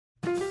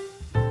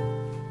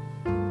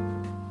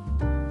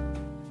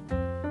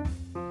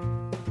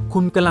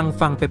คุณกำลัง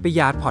ฟัง Paper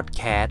Yard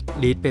Podcast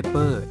Read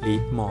Paper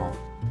Read More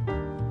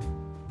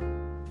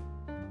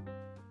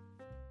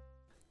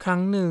ครั้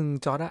งหนึ่ง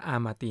จอร์จ อา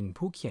ร์ มาร์ติน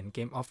ผู้เขียน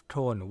Game of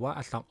Thrones หรือว่า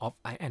A Song of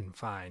Ice and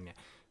Fire เนี่ย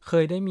เค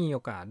ยได้มีโอ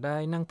กาสได้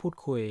นั่งพูด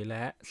คุยแล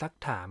ะซัก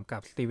ถามกั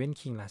บสตีเวน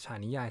คิงราชา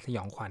นิยายสย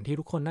องขวัญที่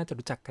ทุกคนน่าจะ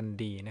รู้จักกัน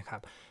ดีนะครั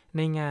บใ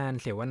นงาน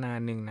เสวนา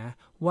หนึ่งนะ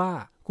ว่า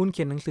คุณเ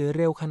ขียนหนังสือ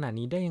เร็วขนาด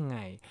นี้ได้ยังไง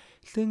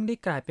ซึ่งได้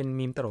กลายเป็น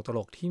มีมตล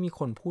กๆที่มีค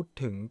นพูด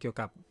ถึงเกี่ยว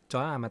กับจอ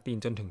ร์จ อาร์ มาร์ติน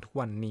จนถึงทุก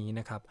วันนี้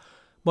นะครับ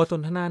บทส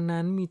นทนา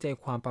นั้นมีใจ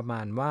ความประม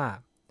าณว่า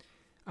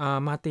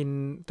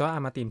จอร์จ อา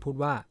ร์ มาร์ตินพูด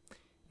ว่า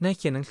นายเ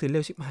ขียนหนังสือเร็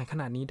วชิบหายข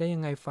นาดนี้ได้ยั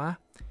งไงฟะ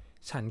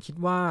ฉันคิด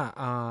ว่า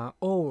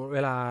เว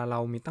ลาเรา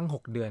มีตั้ง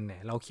6เดือนเนี่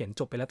ยเราเขียน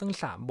จบไปแล้วตั้ง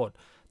3บท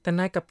แต่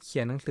นายกับเขี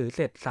ยนหนังสือเส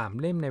ร็จ3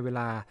เล่มในเวล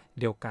า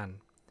เดียวกัน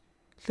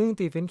ซึ่งส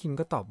ตีเฟน คิง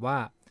ก็ตอบว่า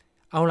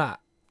เอาล่ะ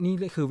นี่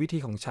คือวิธี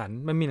ของฉัน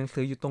มันมีหนังสื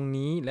ออยู่ตรง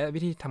นี้และวิ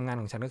ธีทำงาน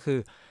ของฉันก็คื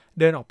อ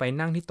เดินออกไป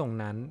นั่งที่ตรง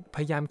นั้นพ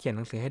ยายามเขียนห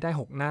นังสือให้ได้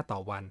6หน้าต่อ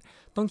วัน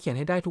ต้องเขียนใ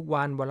ห้ได้ทุก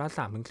วันละ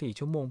 3-4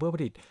 ชั่วโมงเพื่อผ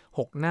ลิต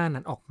6หน้า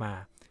นั้นออกมา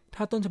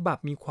ถ้าต้นฉบับ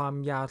มีความ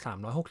ยาว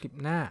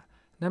360หน้า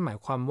นั่นหมาย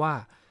ความว่า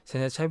ฉัน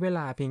จะใช้เวล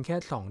าเพียงแค่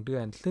2เดื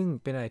อนซึ่ง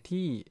เป็นอะไร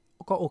ที่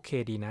ก็โอเค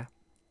ดีนะ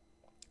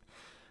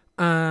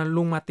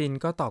ลุงมาร์ติน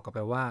ก็ตอบกลับไป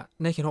ว่า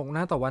ในเขียน6หน้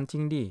าต่อวันจริ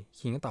งดิ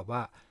คิงก็ตอบว่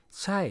า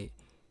ใช่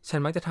ฉัน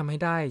มักจะทำให้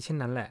ได้เช่น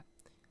นั้นแหละ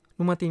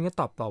ลุงมาร์ตินก็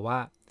ตอบต่อว่า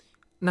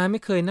นายไ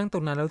ม่เคยนั่งตร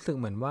งนั้นแล้วรู้สึก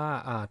เหมือนว่า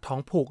ท้อง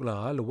ผูกเหรอ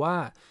หรือว่า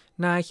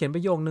นายเขียนป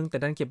ระโยคนึงแต่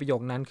ดันเก็บประโย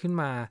คนั้นขึ้น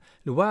มา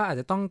หรือว่าอาจ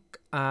จะต้อง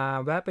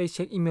แวะไปเ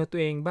ช็คอีเมลตั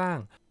วเองบ้าง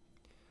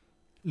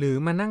หรือ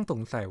มานั่งส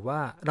งสัยว่า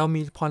เรา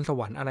มีพรส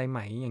วรรค์อะไรไหม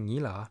อย่างนี้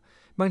เหรอ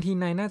บางที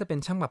นายน่าจะเป็น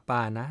ช่างประป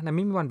านะนายไ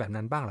ม่มีวันแบบ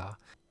นั้นบ้างเหรอ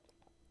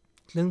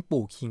เรื่อง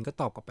ปู่คิงก็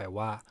ตอบกลับไป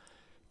ว่า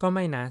ก็ไ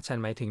ม่นะฉัน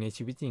หมายถึงใน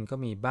ชีวิตจริงก็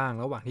มีบ้าง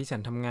ระหว่างที่ฉั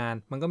นทำงาน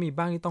มันก็มี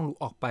บ้างที่ต้องลุก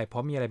ออกไปเพรา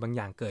ะมีอะไรบางอ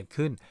ย่างเกิด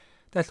ขึ้น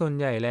แต่ส่วน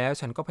ใหญ่แล้ว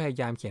ฉันก็พยา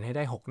ยามเขียนให้ไ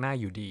ด้6หน้า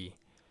อยู่ดี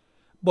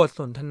บท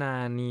สนทนา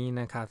นี้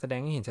นะครับแสด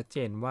งให้เห็นชัดเจ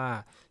นว่า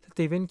ส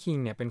ตีเฟน คิง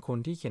เนี่ยเป็นคน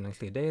ที่เขียนหนัง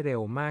สือได้เร็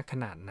วมากข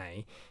นาดไหน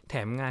แถ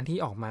มงานที่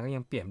ออกมาก็ยั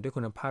งเปี่ยมด้วย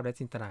คุณภาพและ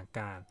จินตนาก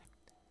าร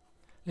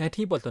และ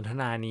ที่บทสนท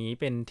นานี้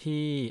เป็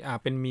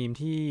นมีม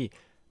ที่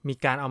มี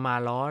การเอามา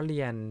ล้อเลี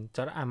ยนจ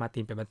อร์จ อาร์ มาร์ติ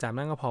นเป็นประจำ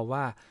นั่นก็เพราะว่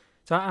า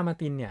จอร์จ อาร์ มา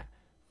ร์ตินเนี่ย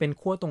เป็น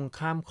ขั้วตรง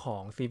ข้ามขอ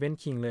งสตีเฟน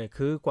คิงเลย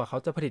คือกว่าเขา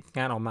จะผลิตง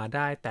านออกมาไ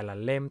ด้แต่ละ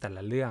เล่มแต่ล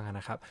ะเรื่อง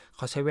นะครับเข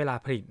าใช้เวลา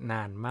ผลิตน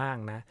านมาก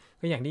นะ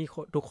ก็อย่างที่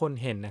ทุกคน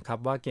เห็นนะครับ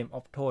ว่า Game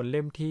of Thrones เ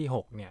ล่มที่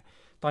6เนี่ย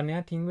ตอนนี้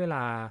ทิ้งเวล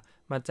า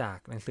มาจาก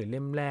หนังสือเ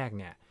ล่มแรก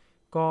เนี่ย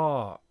ก็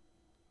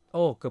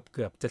เ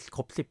กือบจะค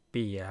รบ10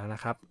ปีแล้วน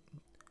ะครับ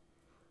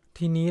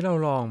ทีนี้เรา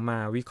ลองมา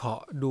วิเคราะ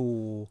ห์ดู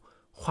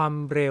ความ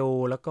เร็ว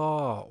แล้วก็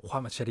ควา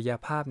มอัจฉริย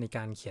ภาพในก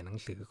ารเขียนหนั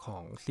งสือขอ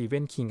งสตีเฟ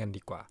น คิงกัน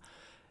ดีกว่า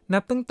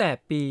นับตั้งแต่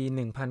ปี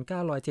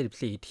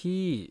1974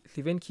ที่ส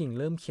ตีเฟน คิง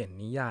เริ่มเขียน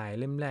นิยาย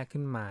เล่มแรก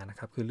ขึ้นมานะค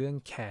รับคือเรื่อง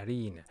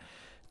Carrie เนี่ย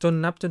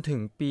จนถึง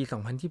ปี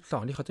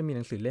2022ที่เขาจะมีห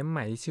นังสือเล่มให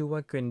ม่ที่ชื่อว่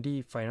า Gwendy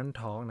Final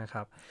Talk นะค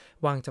รับ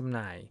วางจำห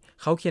น่าย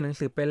เขาเขียนหนัง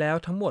สือไปแล้ว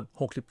ทั้งหมด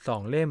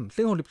62เล่ม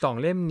ซึ่ง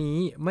62เล่มนี้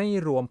ไม่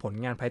รวมผล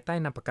งานภายใต้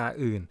นามปากกา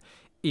อื่น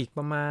อีกป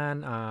ระมาณ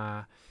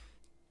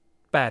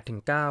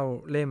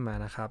8-9 เล่ม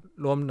นะครับ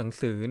รวมหนัง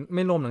สือไ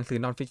ม่รวมหนังสือ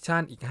นอนฟิกชั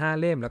นอีก5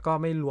เล่มแล้วก็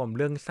ไม่รวมเ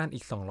รื่องสั้น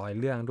อีก200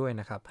เรื่องด้วย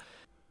นะครับ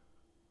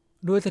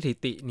ด้วยสถิ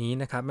ตินี้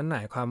นะครับมันหม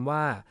ายความว่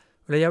า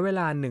ระยะเว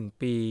ลา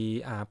1ปี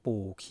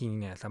ปู่คิง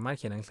เนี่ยสามารถเ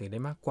ขียนหนังสือได้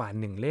มากกว่า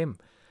1เล่ม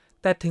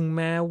แต่ถึงแ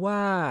ม้ว่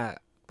า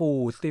ปู่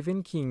สตีเฟน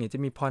คิงเนี่ยจะ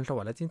มีพรสว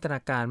รรค์และจินตนา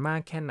การมา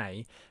กแค่ไหน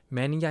แ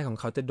ม้นิยายของ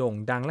เขาจะโด่ง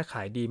ดังและข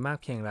ายดีมาก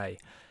เพียงไร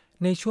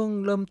ในช่วง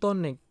เริ่มต้น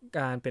ในก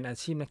ารเป็นอา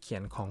ชีพนักเขีย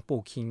นของ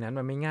ปู่คิงนั้น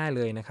มันไม่ง่ายเ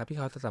ลยนะครับที่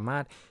เขาจะสามา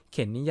รถเ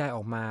ขียนนิยายอ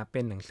อกมาเป็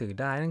นหนังสือ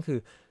ได้นั่นคือ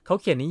เขา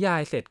เขียนนิยา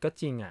ยเสร็จก็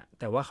จริง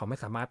แต่ว่าเขาไม่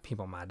สามารถพิม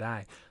พ์ออกมาได้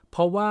เพ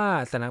ราะว่า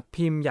สำนัก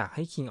พิมพ์อยากใ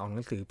ห้คิงออกห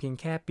นังสือเพียง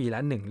แค่ปีละ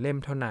1เล่ม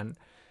เท่านั้น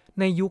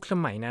ในยุคส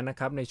มัยนั้นนะ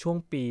ครับในช่วง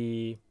ปี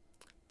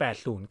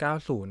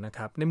80-90นะค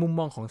รับในมุมม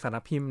องของสำนั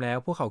กพิมพ์แล้ว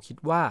พวกเขาคิด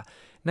ว่า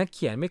นักเ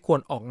ขียนไม่ควร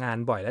ออกงาน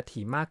บ่อยและ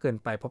ถี่มากเกิน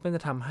ไปเพราะมันจ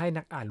ะทำให้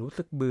นักอ่านรู้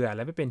สึกเบื่อแล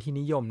ะไม่เป็นที่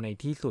นิยมใน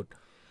ที่สุด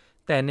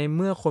แต่ในเ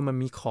มื่อคนมัน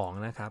มีของ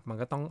นะครับมัน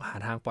ก็ต้องหา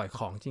ทางปล่อยข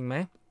องจริงไหม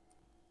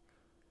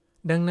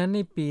ดังนั้นใน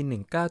ปี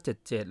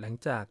1977หลัง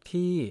จาก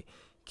ที่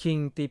คิง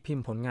ตีพิม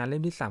พ์ผลงานเล่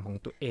มที่3ของ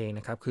ตัวเองน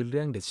ะครับคือเ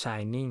รื่อง The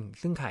Shining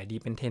ซึ่งขายดี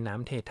เป็นเทน้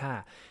ำเทท่า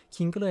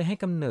คิงก็เลยให้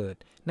กำเนิด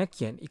นักเ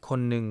ขียนอีกคน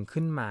หนึ่ง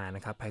ขึ้นมาน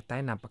ะครับภายใต้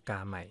นามปากกา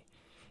ใหม่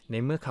ใน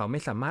เมื่อเขาไม่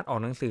สามารถออก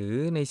หนังสือ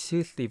ในชื่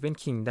อสตีเฟน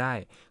คิงได้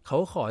เขา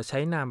ขอใช้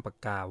นามปาก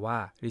กาว่า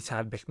ริชา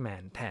ร์ด เบคแม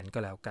นแทนก็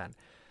แล้วกัน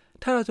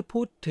ถ้าเราจะ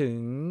พูดถึง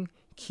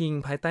คิง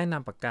ภายใต้น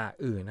ามปากกา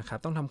อื่นนะครับ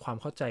ต้องทำความ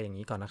เข้าใจอย่าง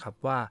นี้ก่อนนะครับ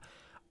ว่า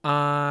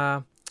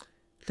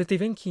สตี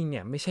เฟน คิงเ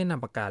นี่ยไม่ใช่นาม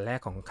ปากกาแรก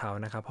ของเขา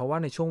นะครับเพราะว่า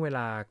ในช่วงเวล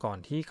าก่อน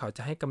ที่เขาจ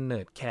ะให้กำเนิ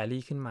ดแค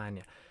รี่ขึ้นมาเ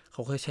นี่ยเข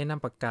าเคยใช้นาม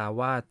ปากกา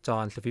ว่าจอ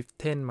ห์น สวิฟ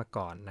เทนมา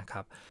ก่อนนะค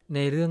รับใน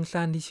เรื่อง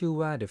สั้นที่ชื่อ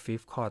ว่า The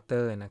Fifth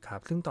Quarter นะครับ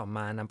ซึ่งต่อม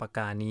านามปากก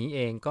านี้เอ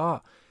งก็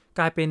ก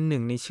ลายเป็นหนึ่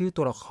งในชื่อ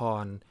ตัวละค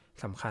ร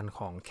สำคัญข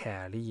องแค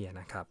รี่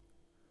นะครับ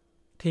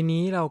ที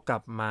นี้เรากลั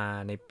บมา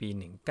ในปี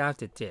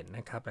 1977 น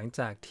ะครับหลัง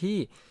จากที่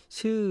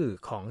ชื่อ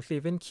ของสตี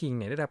เฟน คิงเ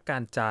นี่ยได้รับกา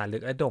รจารึ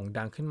กและโด่ง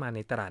ดังขึ้นมาใน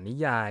ตลาดนิ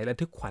ยายและ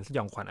ทึกขวัญสย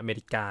องขวัญอเม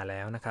ริกาแ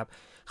ล้วนะครับ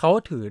เขา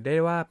ถือได้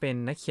ว่าเป็น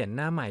นักเขียนห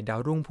น้าใหม่ดาว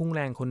รุ่งพุ่งแ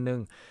รงคนหนึ่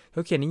งเข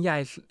าเขียนนิยา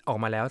ยออก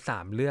มาแล้ว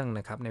3เรื่องน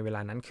ะครับในเวล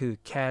านั้นคือ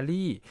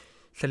Carrie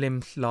Salem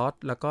Slot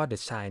แล้วก็ The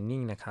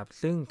Shining นะครับ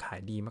ซึ่งขาย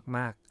ดีม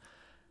าก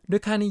ๆด้ว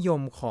ยค่านิย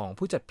มของ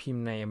ผู้จัดพิม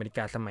พ์ในอเมริก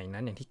าสมัยนั้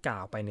นอย่างที่กล่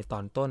าวไปในตอ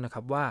นต้นนะค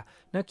รับว่า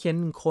นักเขียน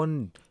1คน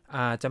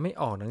จะไม่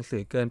ออกหนังสื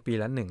อเกินปี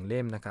ละ1เ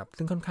ล่มนะครับ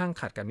ซึ่งค่อนข้าง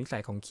ขัดกับนิสั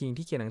ยของคิง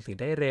ที่เขียนหนังสือ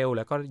ได้เร็วแ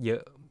ล้วก็เยอ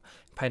ะ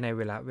ภายในเ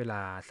วล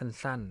า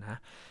สั้นๆนะ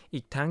อี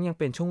กทั้งยัง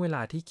เป็นช่วงเวล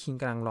าที่คิง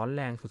กำลังร้อนแ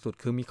รงสุด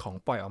ๆคือมีของ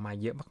ปล่อยออกมา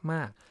เยอะม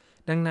าก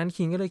ๆดังนั้น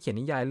คิงก็เลยเขียน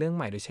นิยายเรื่องใ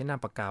หม่โดยใช้นาม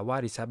ปากกาว่า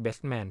Richard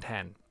Bestman แท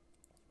น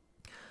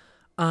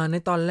ใน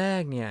ตอนแร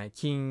กเนี่ย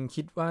คิง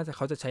คิดว่าเข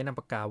าจะใช้นาม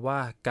ปากกาว่า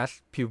Gus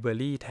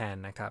Pilbery แทน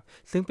นะครับ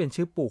ซึ่งเป็น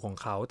ชื่อปู่ของ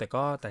เขาแต่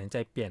ก็ตัดสินใจ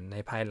เปลี่ยนใน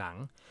ภายหลัง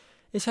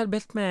Richard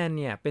Bestman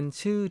เนี่ยเป็น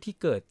ชื่อที่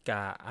เกิด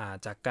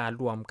จากการ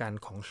รวมกัน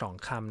ของ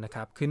2คำนะค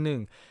รับคือ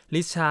1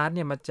 Richard เ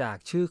นี่ยมาจาก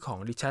ชื่อของ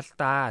Richard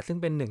Starr ซึ่ง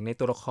เป็นหนึ่งใน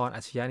ตัวละครอ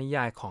าชญานิย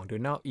ายของ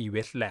Donald E.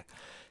 Westlake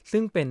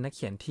ซึ่งเป็นนักเ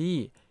ขียนที่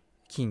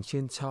คิง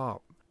ชื่นชอบ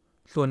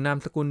ส่วนนาม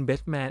สกุล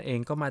Bestman เอง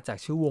ก็มาจาก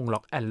ชื่อวง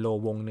Rock and Roll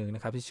วงหนึ่งน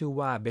ะครับที่ชื่อ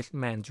ว่า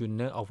Bestman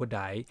Junior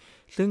Overdrive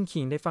ซึ่งคิ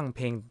งได้ฟังเพ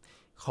ลง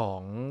ขอ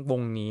งว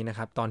งนี้นะค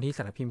รับตอนที่ส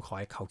ำนักพิมพ์ขอ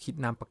ให้เขาคิด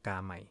นามปากกา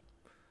ใหม่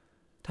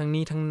ทั้ง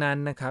นี้ทั้งนั้น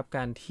นะครับก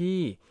ารที่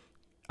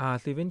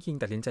สตีเฟน คิง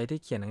ตัดสินใจที่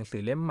เขียนหนังสื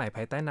อเล่มใหม่ภ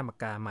ายใต้นามปาก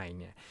กาใหม่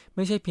เนี่ยไ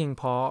ม่ใช่เพียงเ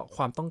พราะค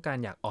วามต้องการ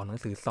อยากออกหนัง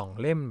สือ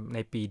2เล่มใน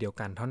ปีเดียว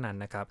กันเท่านั้น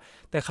นะครับ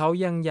แต่เขา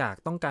ยัง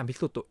ต้องการพิ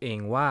สูจน์ตัวเอง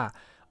ว่า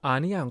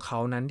นิยายของเขา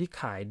นั้นที่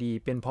ขายดี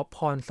เป็นเพราะพ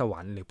รสวร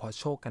รค์หรือเพราะ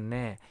โชคกันแ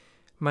น่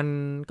มัน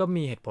ก็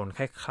มีเหตุผลค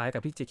ล้ายๆกั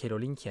บที่ J.K.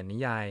 Rowling เขียนนิ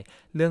ยาย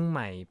เรื่องให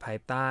ม่ภาย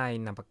ใต้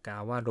นามปากกา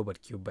ว่าโรเบิร์ต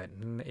คิวเบิร์ต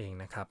นั่นเอง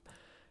นะครับ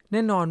แ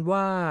น่นอน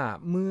ว่า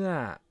เมื่อ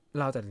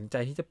เราตัดสินใจ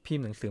ที่จะพิม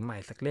พ์หนังสือใหม่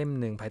สักเล่ม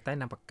หนึ่งภายใต้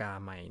นามปากกา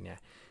ใหม่เนี่ย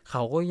เข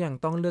าก็ยัง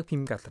ต้องเลือกพิ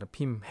มพ์กับสำนัก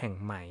พิมพ์แห่ง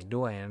ใหม่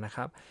ด้วยนะค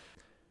รับ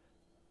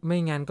ไม่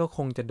งั้นก็ค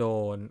งจะโด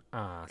น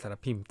สำนั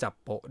กพิมพ์จับ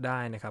โปะได้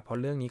นะครับเพราะ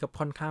เรื่องนี้ก็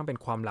ค่อนข้างเป็น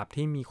ความลับ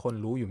ที่มีคน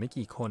รู้อยู่ไม่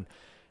กี่คน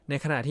ใน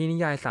ขณะที่นิ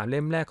ยาย3เ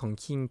ล่มแรกของ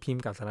คิงพิม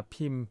พ์กับสำนัก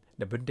พิมพ์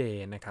Doubleday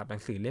นะครับหนั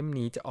งสือเล่ม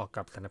นี้จะออก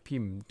กับสำนักพิ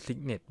มพ์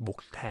Signet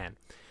Books แทน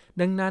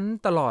ดังนั้น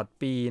ตลอด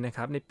ปีนะค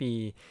รับในปี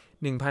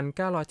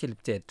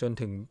 1977 จน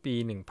ถึงปี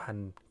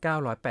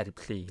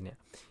 1984 เนี่ย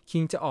คิ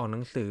งจะออกหนั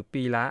งสือ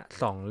ปีละ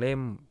2เล่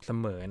มเส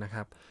มอนะค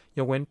รับย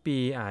กเว้นปี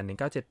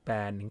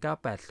1978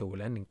 1980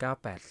 และ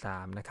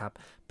 1983 นะครับ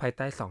ภายใ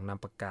ต้2นาม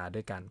ปากกาด้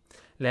วยกัน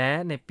และ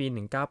ในปี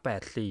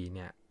 1984 เ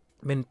นี่ย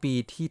เป็นปี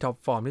ที่ท็อป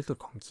ฟอร์มที่สุด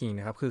ของคิง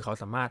นะครับคือเขา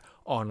สามารถ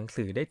ออกหนัง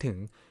สือได้ถึง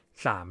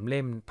3เ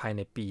ล่มภายใ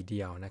นปีเ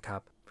ดียวนะครั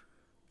บ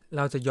เ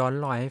ราจะย้อน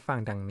รอยให้ฟัง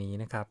ดังนี้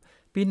นะครับ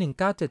ปี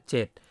 1977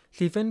 ส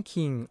ตีเฟน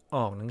คิงอ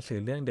อกหนังสือ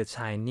เรื่อง The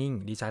Shining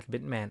ริชาร์ด เบ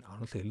ตแมนออก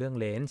หนังสือเรื่อง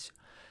Range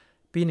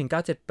ปี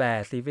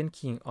 1978 สตีเฟน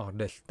คิงออก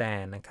The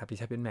Stand นะครับริ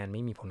ชาร์ด เบตแมนไ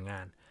ม่มีผลงา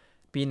น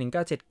ปี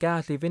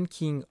 1979 สตีเฟน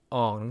คิงอ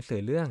อกหนังสื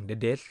อเรื่อง The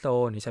Dead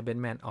Zone ริชาร์ด เบต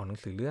แมนออกหนัง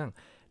สือเรื่อง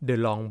The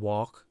Long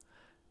Walk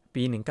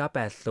ปี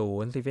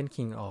 1980 สตีเฟน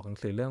คิงออกหนัง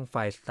สือเรื่อง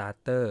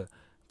Firestarter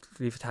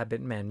ริชาร์ด เบ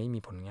ตแมนไม่มี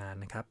ผลงาน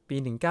นะครับปี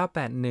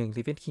 1981 ส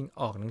ตีเฟน คิง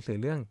ออกหนังสือ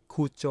เรื่อง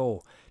Cujo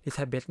ริช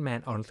าร์ด เบตแมน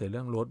ออกหนังสือเ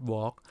รื่อง Road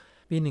Walk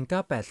ปี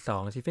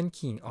 1982 สตีเฟน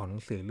คิงออกหนั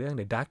งสือเรื่อง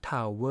The Dark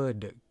Tower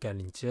The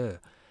Gallinger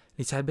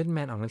ริชาร์ด เบตแม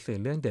นออกหนังสือ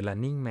เรื่อง The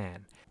Running Man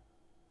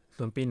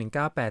ส่วนปี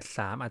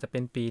 1983 อาจจะเป็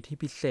นปีที่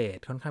พิเศษ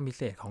ค่อนข้างพิ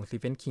เศษของสตี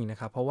เฟน คิงนะ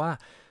ครับเพราะว่า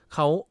เข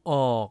าอ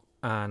อก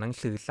หนัง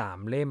สือ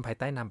3เล่มภาย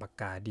ใต้นามปาก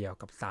กาเดียว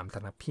กับ3ส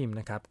ำนักพิมพ์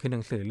นะครับคือหนั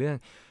งสือเรื่อง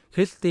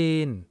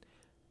Christine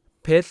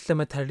Pet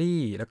Sematary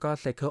แล้วก็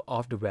Cycle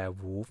of the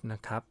Werewolf น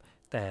ะครับ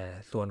แต่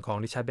ส่วนของ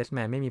Richard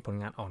Bestman ไม่มีผล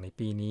งานออกใน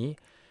ปีนี้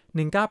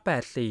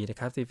 1984 นะ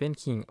ครับ Stephen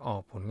King ออ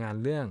กผลงาน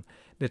เรื่อง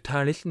The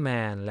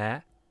Talisman และ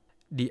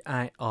The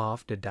Eye of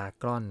the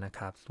Dragon นะค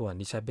รับส่วน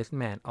Richard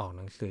Bestman ออกห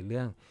นังสือเ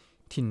รื่อง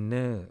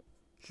Thinner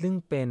ซึ่ง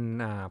เป็น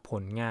ผ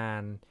ลงา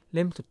นเ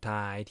ล่มสุด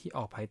ท้ายที่อ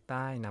อกภายใ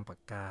ต้นามปา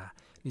กกา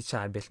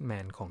Richard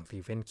Bestman ของ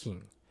Stephen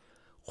King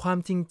ความ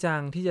จริงจั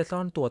งที่จะซ่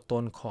อนตัวต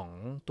นของ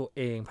ตัวเ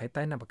องภายใ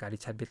ต้นามปากกา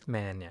Richard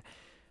Bestman เนี่ย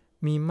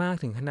มีมาก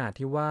ถึงขนาด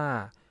ที่ว่า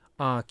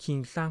คิง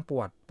สร้างประ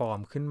วัติปลอม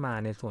ขึ้นมา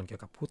ในส่วนเกี่ย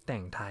วกับผู้แต่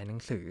งท้ายหนั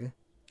งสือ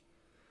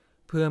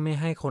เพื่อไม่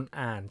ให้คน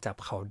อ่านจับ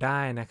เขาไ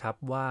ด้นะครับ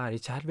ว่า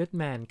Richard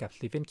Bestman กับ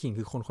Stephen King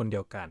คือคนเดี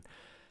ยวกัน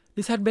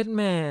Richard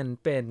Bestman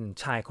เป็น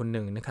ชายคนห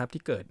นึ่งนะครับ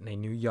ที่เกิดใน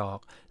นิวยอร์ก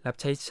รับ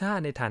ใช้ชา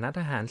ติในฐานะท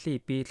หาร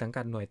4ปีสัง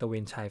กัดหน่วยตระเว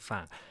นชาย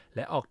ฝั่งแล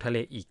ะออกทะเล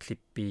อีก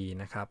10ปี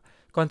นะครับ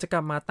ก่อนจะก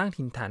ลับมาตั้ง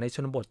ถิ่นฐานในช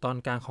นบทตอน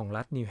กลางของ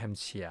รัฐนิวแฮมป์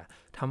เชียร์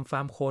ทำฟา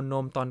ร์มโคน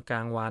มตอนกล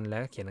างวันและ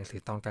เขียนหนังสื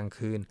อตอนกลาง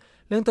คืน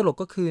เรื่องตลก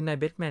ก็คือนาย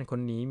เบตแมนค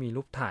นนี้มี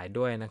รูปถ่าย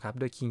ด้วยนะครับ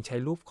โดยคิงใช้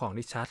รูปของ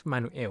ริชาร์ด มา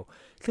นูเอล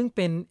ซึ่งเ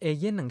ป็นเอ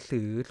เย่นหนัง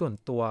สือส่วน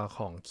ตัวข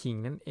องคิง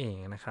นั่นเอง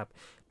นะครับ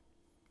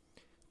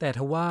แต่ท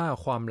ว่า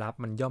ความลับ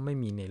มันย่อมไม่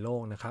มีในโล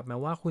กนะครับแม้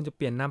ว่าคุณจะเ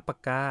ปลี่ยนนามปาก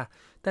กา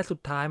แต่สุด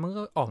ท้ายมัน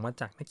ก็ออกมา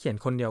จากนักเขียน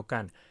คนเดียวกั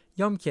น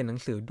ย่อมเขียนหนั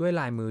งสือด้วย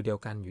ลายมือเดียว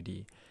กันอยู่ดี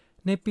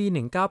ในปี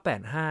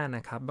 1985 น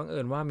ะครับบังเอิ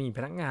ญว่ามีพ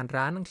นักงาน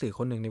ร้านหนังสือค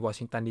นหนึ่งในวอ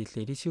ชิงตันดี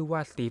ซีที่ชื่อว่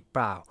าสตีฟ บ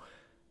ราวน์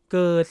เ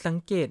กิดสัง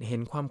เกตเห็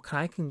นความคล้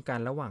ายคลึงกัน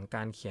ระหว่างก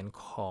ารเขียน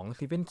ของส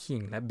ตีเฟนคิง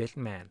และแบท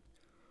แมน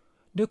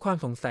ด้วยความ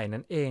สงสัย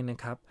นั่นเองนะ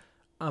ครับ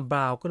บร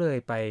าวน์ก็เลย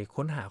ไป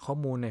ค้นหาข้อ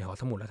มูลในหอ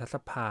สมุดรัฐส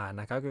ภา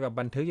นะครับเกี่ยวกับ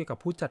บันทึกเกี่ยวกับ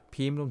ผู้จัด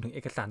พิมพ์รวมถึงเอ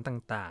กสาร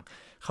ต่าง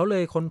ๆเขาเล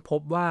ยค้นพ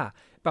บว่า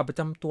บัตรประ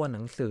จำตัวห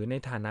นังสือใน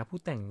ฐานะผู้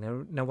แต่ง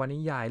นวนิ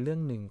ยายเรื่อ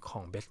งหนึ่งขอ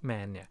งแบทแม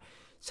นเนี่ย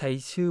ใช้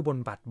ชื่อบน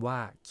บัตรว่า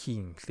คิ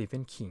งสตีเฟ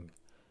นคิง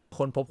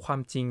ค้นพบควา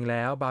มจริงแ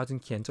ล้วบราวน์จึง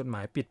เขียนจดหม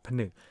ายปิดผ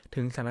นึก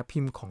ถึงสำนักพิ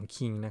มพ์ของ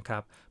คิงนะครั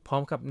บพร้อ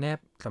มกับแนบ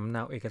สำเน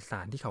าเอกสา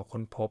รที่เขา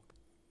ค้นพบ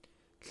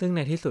ซึ่งใน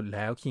ที่สุดแ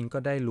ล้วคิงก็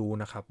ได้รู้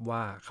นะครับว่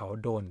าเขา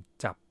โดน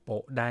จับโป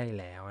ะได้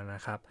แล้วน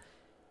ะครับ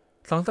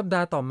2 สัปด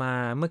าห์ต่อมา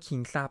เมื่อคิง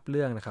ทราบเ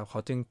รื่องนะครับเขา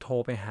จึงโทร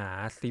ไปหา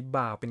สตีฟ บ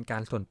ราวน์เป็นกา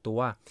รส่วนตั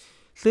ว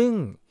ซึ่ง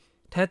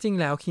แท้จริง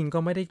แล้วคิงก็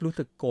ไม่ได้รู้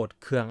สึกโกรธ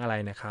เคืองอะไร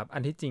นะครับอั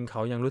นที่จริงเข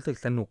ายังรู้สึก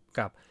สนุก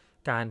กับ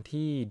การ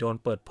ที่โดน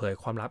เปิดเผย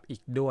ความลับอี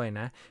กด้วย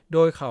นะโด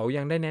ยเขา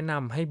ยังได้แนะน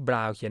ำให้บร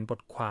าวน์เขียนบ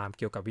ทความเ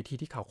กี่ยวกับวิธี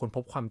ที่เขาค้นพ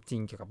บความจริ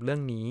งเกี่ยวกับเรื่อ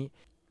งนี้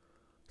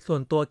ส่ว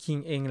นตัวคิง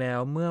เองแล้ว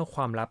เมื่อค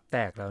วามลับแต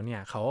กแล้วเนี่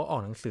ยเขาก็ออ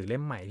กหนังสือเล่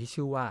มใหม่ที่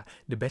ชื่อว่า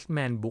The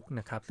Batman Book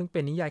นะครับซึ่งเป็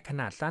นนิยายข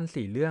นาดสั้น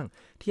4 เรื่อง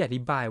ที่อ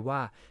ธิบายว่า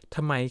ท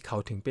ำไมเขา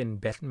ถึงเป็น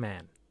แบทแม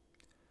น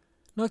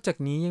นอกจาก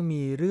นี้ยัง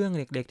มีเรื่อง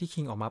เล็กๆที่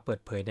คิงออกมาเปิด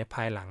เผยในภ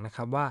ายหลังนะค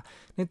รับว่า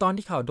ในตอน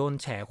ที่เขาโดน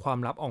แฉความ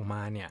ลับออกม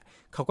าเนี่ย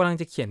เขากำลัง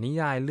จะเขียนนิ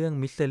ยายเรื่อง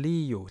Mystery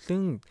อยู่ซึ่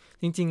ง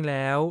จริงๆแ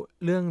ล้ว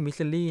เรื่อง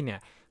Mystery เนี่ย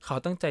เขา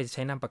ตั้งใจจะใ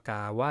ช้นามปากก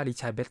าว่า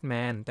Richard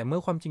Batman แต่เมื่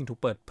อความจริงถูก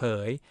เปิดเผ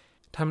ย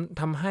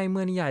ทำให้เ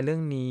มื่อนิยายเรื่อ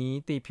งนี้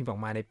ตีพิมพ์ออก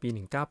มาในปี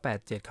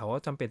 1987 เขาก็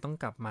จำเป็นต้อง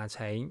กลับมาใ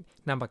ช้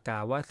นามปากกา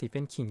ว่า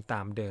Stephen King ต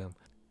ามเดิม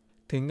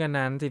ถึงกัน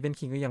นั้นสตีเฟน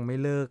คิงก็ยังไม่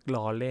เลิก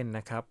ล้อเล่นน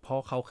ะครับเพรา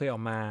ะเขาเคยออ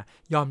กมา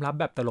ยอมรับ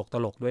แบบต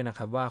ลกๆด้วยนะค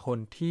รับว่าคน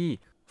ที่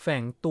แฝ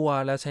งตัว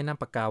แล้วใช้นาม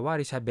ปากกาว่า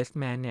ริชาร์ด เบส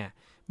แมนเนี่ย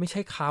ไม่ใ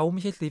ช่เขาไ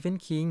ม่ใช่สตีเฟน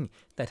คิง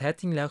แต่แท้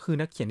จริงแล้วคือ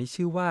นักเขียนที่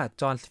ชื่อว่า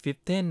จอห์น สวิฟ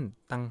เทน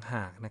ต่างห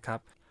ากนะครับ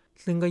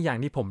ซึ่งก็อย่าง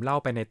ที่ผมเล่า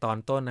ไปในตอน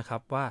ต้นนะครั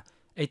บว่า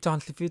ไอ้จอห์น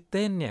สวิฟเท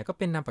นเนี่ยก็เ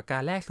ป็นนามปากกา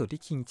แรกสุด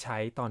ที่คิงใช้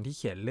ตอนที่เ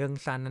ขียนเรื่อง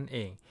สั้นนั่นเอ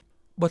ง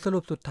บทสรุ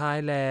ปสุดท้าย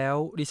แล้ว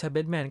ริชาร์ด เบ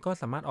สแมนก็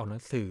สามารถออกหนั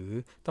งสือ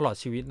ตลอด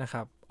ชีวิตนะค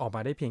รับออกม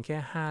าได้เพียงแค่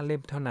5 เล่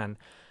มเท่านั้น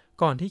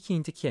ก่อนที่คิง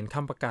จะเขียนค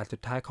ำประกาศสุ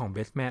ดท้ายของเบ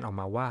สแมนออก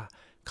มาว่า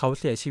เขา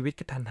เสียชีวิต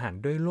กระทันหัน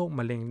ด้วยโรคม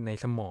ะเร็งใน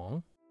สมอง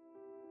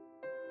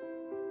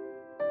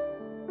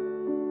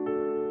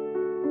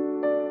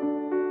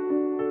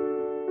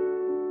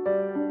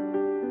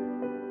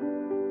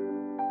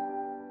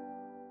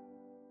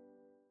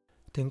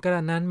ถึงกร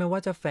ะนั้นไม่ว่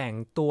าจะแฝง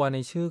ตัวใน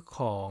ชื่อข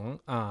อง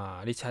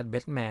ริชาร์ด เบ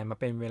สแมนมา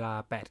เป็นเวลา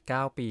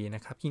 8-9 ปีน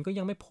ะครับคิงก็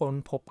ยังไม่พ้น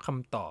พบค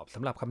ำตอบส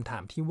ำหรับคำถา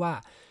มที่ว่า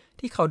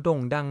ที่เขาโด่ง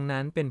ดัง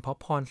นั้นเป็นเพราะ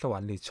พรสวร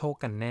รค์หรือโชค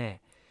กันแน่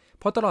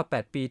เพราะตลอด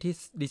 8 ปีที่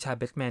ริชาร์ด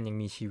เบสแมนยัง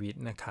มีชีวิต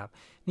นะครับ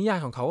นิยาย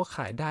ของเขาก็ข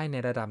ายได้ใน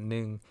ระดับห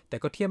นึ่งแต่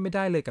ก็เทียบไม่ไ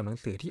ด้เลยกับหนัง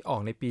สือที่ออ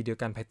กในปีเดียว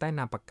กันภายใต้น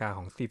ามปากกาข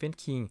องสตีเฟน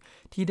คิง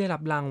ที่ได้รั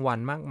บรางวัล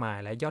มากมาย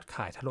และยอดข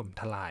ายถล่ม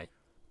ทลาย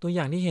ตัวอ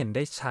ย่างที่เห็นไ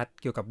ด้ชัด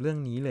เกี่ยวกับเรื่อง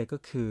นี้เลยก็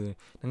คือ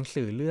หนัง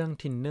สือเรื่อง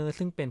Thinner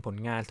ซึ่งเป็นผล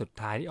งานสุด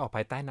ท้ายที่ออกภ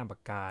ายใต้นามปา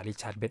กการิ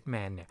ชาร์ด เบสแม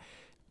นเนี่ย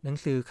หนัง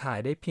สือขาย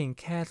ได้เพียง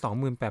แค่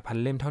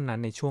 28,000 เล่มเท่านั้น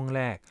ในช่วงแ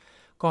รก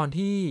ก่อน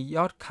ที่ย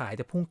อดขาย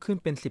จะพุ่งขึ้น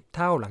เป็น10 เ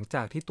ท่าหลังจ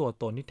ากที่ตัว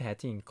ตนที่แท้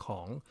จริงข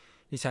อง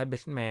ริชาร์ด เบ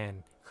สแมน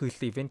คือส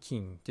ตีเฟนคิ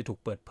งจะถูก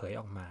เปิดเผย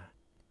ออกมา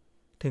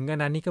ถึงกระ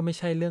นั้นนี่ก็ไม่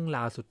ใช่เรื่องร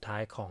าวสุดท้า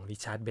ยของริ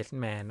ชาร์ด เบส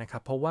แมนนะครั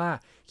บเพราะว่า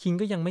คิง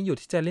ก็ยังไม่หยุด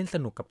ที่จะเล่นส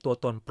นุกกับตัว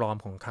ตนปลอม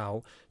ของเขา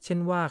เช่น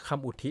ว่าค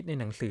ำอุทิศใน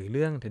หนังสือเ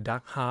รื่อง The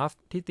Dark Half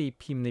ที่ตี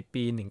พิมพ์ใน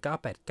ปี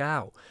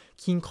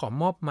 1989 คิงขอ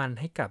มอบมัน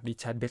ให้กับริ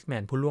ชาร์ด เบสแม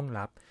นผู้ล่วง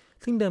ลับ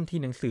ซึ่งเดิมที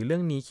หนังสือเรื่อ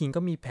งนี้คิง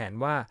ก็มีแผน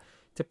ว่า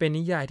จะเป็น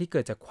นิยายที่เกิ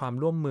ดจากความ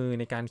ร่วมมือ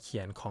ในการเขี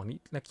ยนของ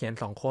นักเขียน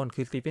2 คน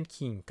คือสตีเฟน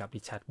คิงกับ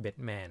ริชาร์ด เบส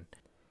แมน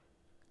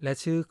และ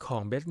ชื่อขอ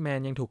งแบทแมน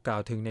ยังถูกกล่า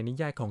วถึงในนิ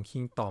ยายของคิ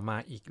งต่อมา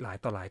อีกหลาย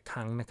ต่อหลายค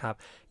รั้งนะครับ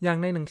อย่าง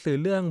ในหนังสือ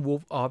เรื่อง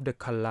Wolf of the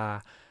Collar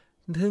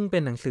ซึ่งเป็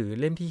นหนังสือ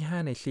เล่มที่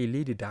 5 ในซี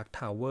รีส์ The Dark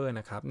Tower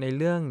นะครับใน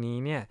เรื่องนี้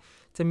เนี่ย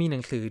จะมีหนั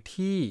งสือ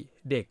ที่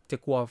เด็กจะ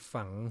กลัว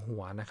ฝังหั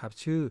วนะครับ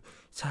ชื่อ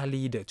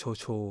Charlie the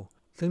Chocho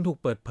ซึ่งถูก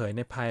เปิดเผยใ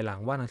นภายหลัง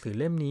ว่าหนังสือ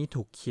เล่มนี้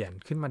ถูกเขียน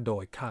ขึ้นมาโด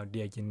ยคลาวเ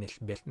ดีย เยเนส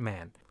เบทแม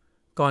น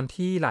ก่อน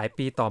ที่หลาย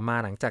ปีต่อมา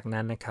หลังจาก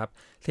นั้นนะครับ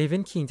สตีเฟ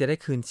นคิงจะได้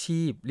คืน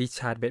ชีพริช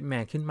าร์ด เบทแม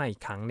นขึ้นมาอีก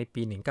ครั้งใน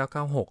ปี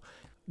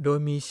 1996 โดย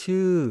มี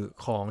ชื่อ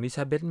ของริช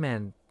าร์ด เบทแม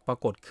นปรา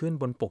กฏขึ้น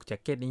บนปกแจ็ค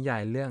เก็ตนิยา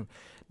ยเรื่อง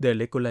The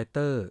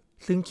Regulator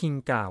ซึ่งคิง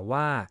กล่าว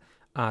ว่า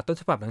ต้น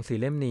ฉบับหนังสือ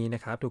เล่มนี้น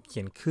ะครับถูกเขี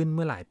ยนขึ้นเ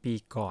มื่อหลายปี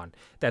ก่อน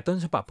แต่ต้น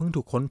ฉบับเพิ่ง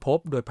ถูกค้นพบ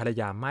โดยภรร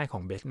ยาม่ายขอ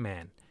งเบทแม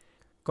น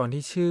ก่อน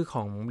ที่ชื่อข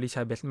องริช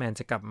าร์ด เบทแมน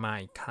จะกลับมา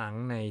อีกครั้ง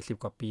ใน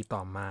10 กว่าปีต่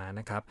อมา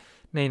นะครับ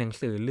ในหนัง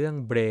สือเรื่อง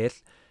Brace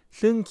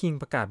ซึ่งคิง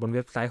ประกาศบนเ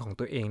ว็บไซต์ของ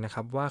ตัวเองนะค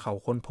รับว่าเขา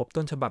ค้นพบ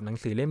ต้นฉบับหนัง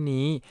สือเล่ม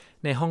นี้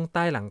ในห้องใ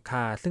ต้หลังค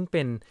าซึ่งเ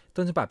ป็น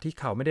ต้นฉบับที่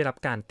เขาไม่ได้รับ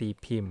การตี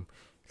พิมพ์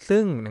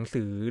ซึ่งหนัง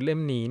สือเล่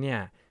มนี้เนี่ย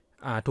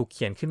ถูกเ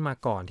ขียนขึ้นมา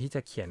ก่อนที่จ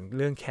ะเขียนเ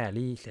รื่องแค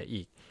รี่เสีย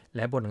อีกแล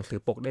ะบนหนังสือ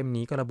ปกเล่ม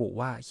นี้ก็ระบุ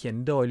ว่าเขียน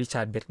โดยริช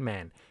าร์ด เบทแม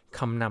นค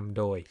ำนำ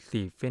โดยส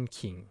ตีเฟน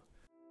คิง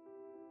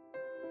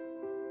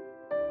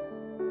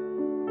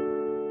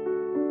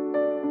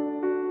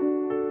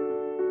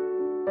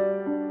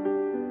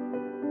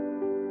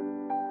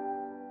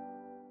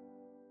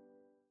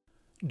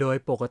โดย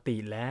ปกติ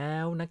แล้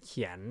วนักเ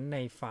ขียนใน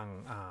ฝั่ง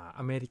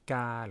อเมริก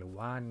าหรือ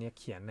ว่าเนี่ย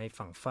เขียนใน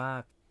ฝั่งฝา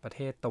กประเท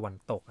ศตะวัน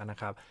ตกนะ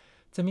ครับ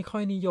จะไม่ค่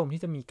อยนิยม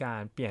ที่จะมีกา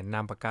รเปลี่ยนน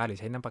ามปากกาหรือ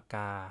ใช้นามปากก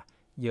า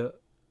เยอะ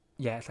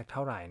แยะสักเท่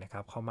าไหร่นะค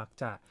รับเขามัก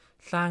จะ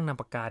สร้างนาม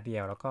ปากกาเดี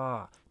ยวแล้วก็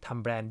ท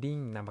ำแบรนดิ้ง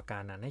นามปากกา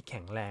นั้นให้แ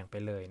ข็งแรงไป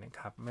เลยนะค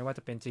รับไม่ว่าจ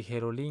ะเป็น J.K.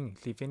 Rowling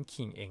Stephen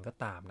King เองก็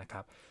ตามนะค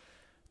รับ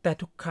แต่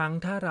ทุกครั้ง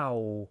ถ้าเรา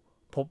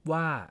พบ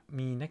ว่า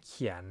มีนักเ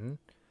ขียน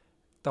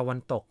ตะวัน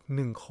ตก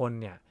1คน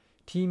เนี่ย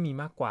ที่มี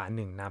มากกว่า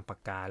1นามปา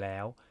กกาแล้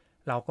ว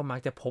เราก็มัก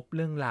จะพบเ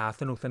รื่องราว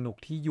สนุก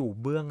ๆที่อยู่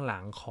เบื้องหลั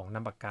งของน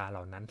ามปากกาเห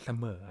ล่านั้นเส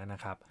มอนะ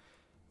ครับ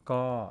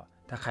ก็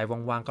ถ้าใคร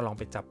ว่างๆก็ลอง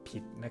ไปจับผิ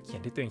ดนักเขีย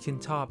นที่ตัวเองชื่น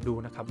ชอบดู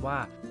นะครับว่า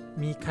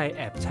มีใครแ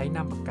อบใช้น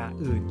ามปากกา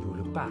อื่นอยู่ห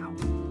รือเปล่า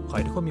ขอใ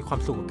ห้ทุกคนมีความ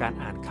สุขกับการ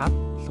อ่านครับ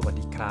สวัส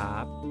ดีครั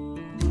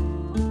บ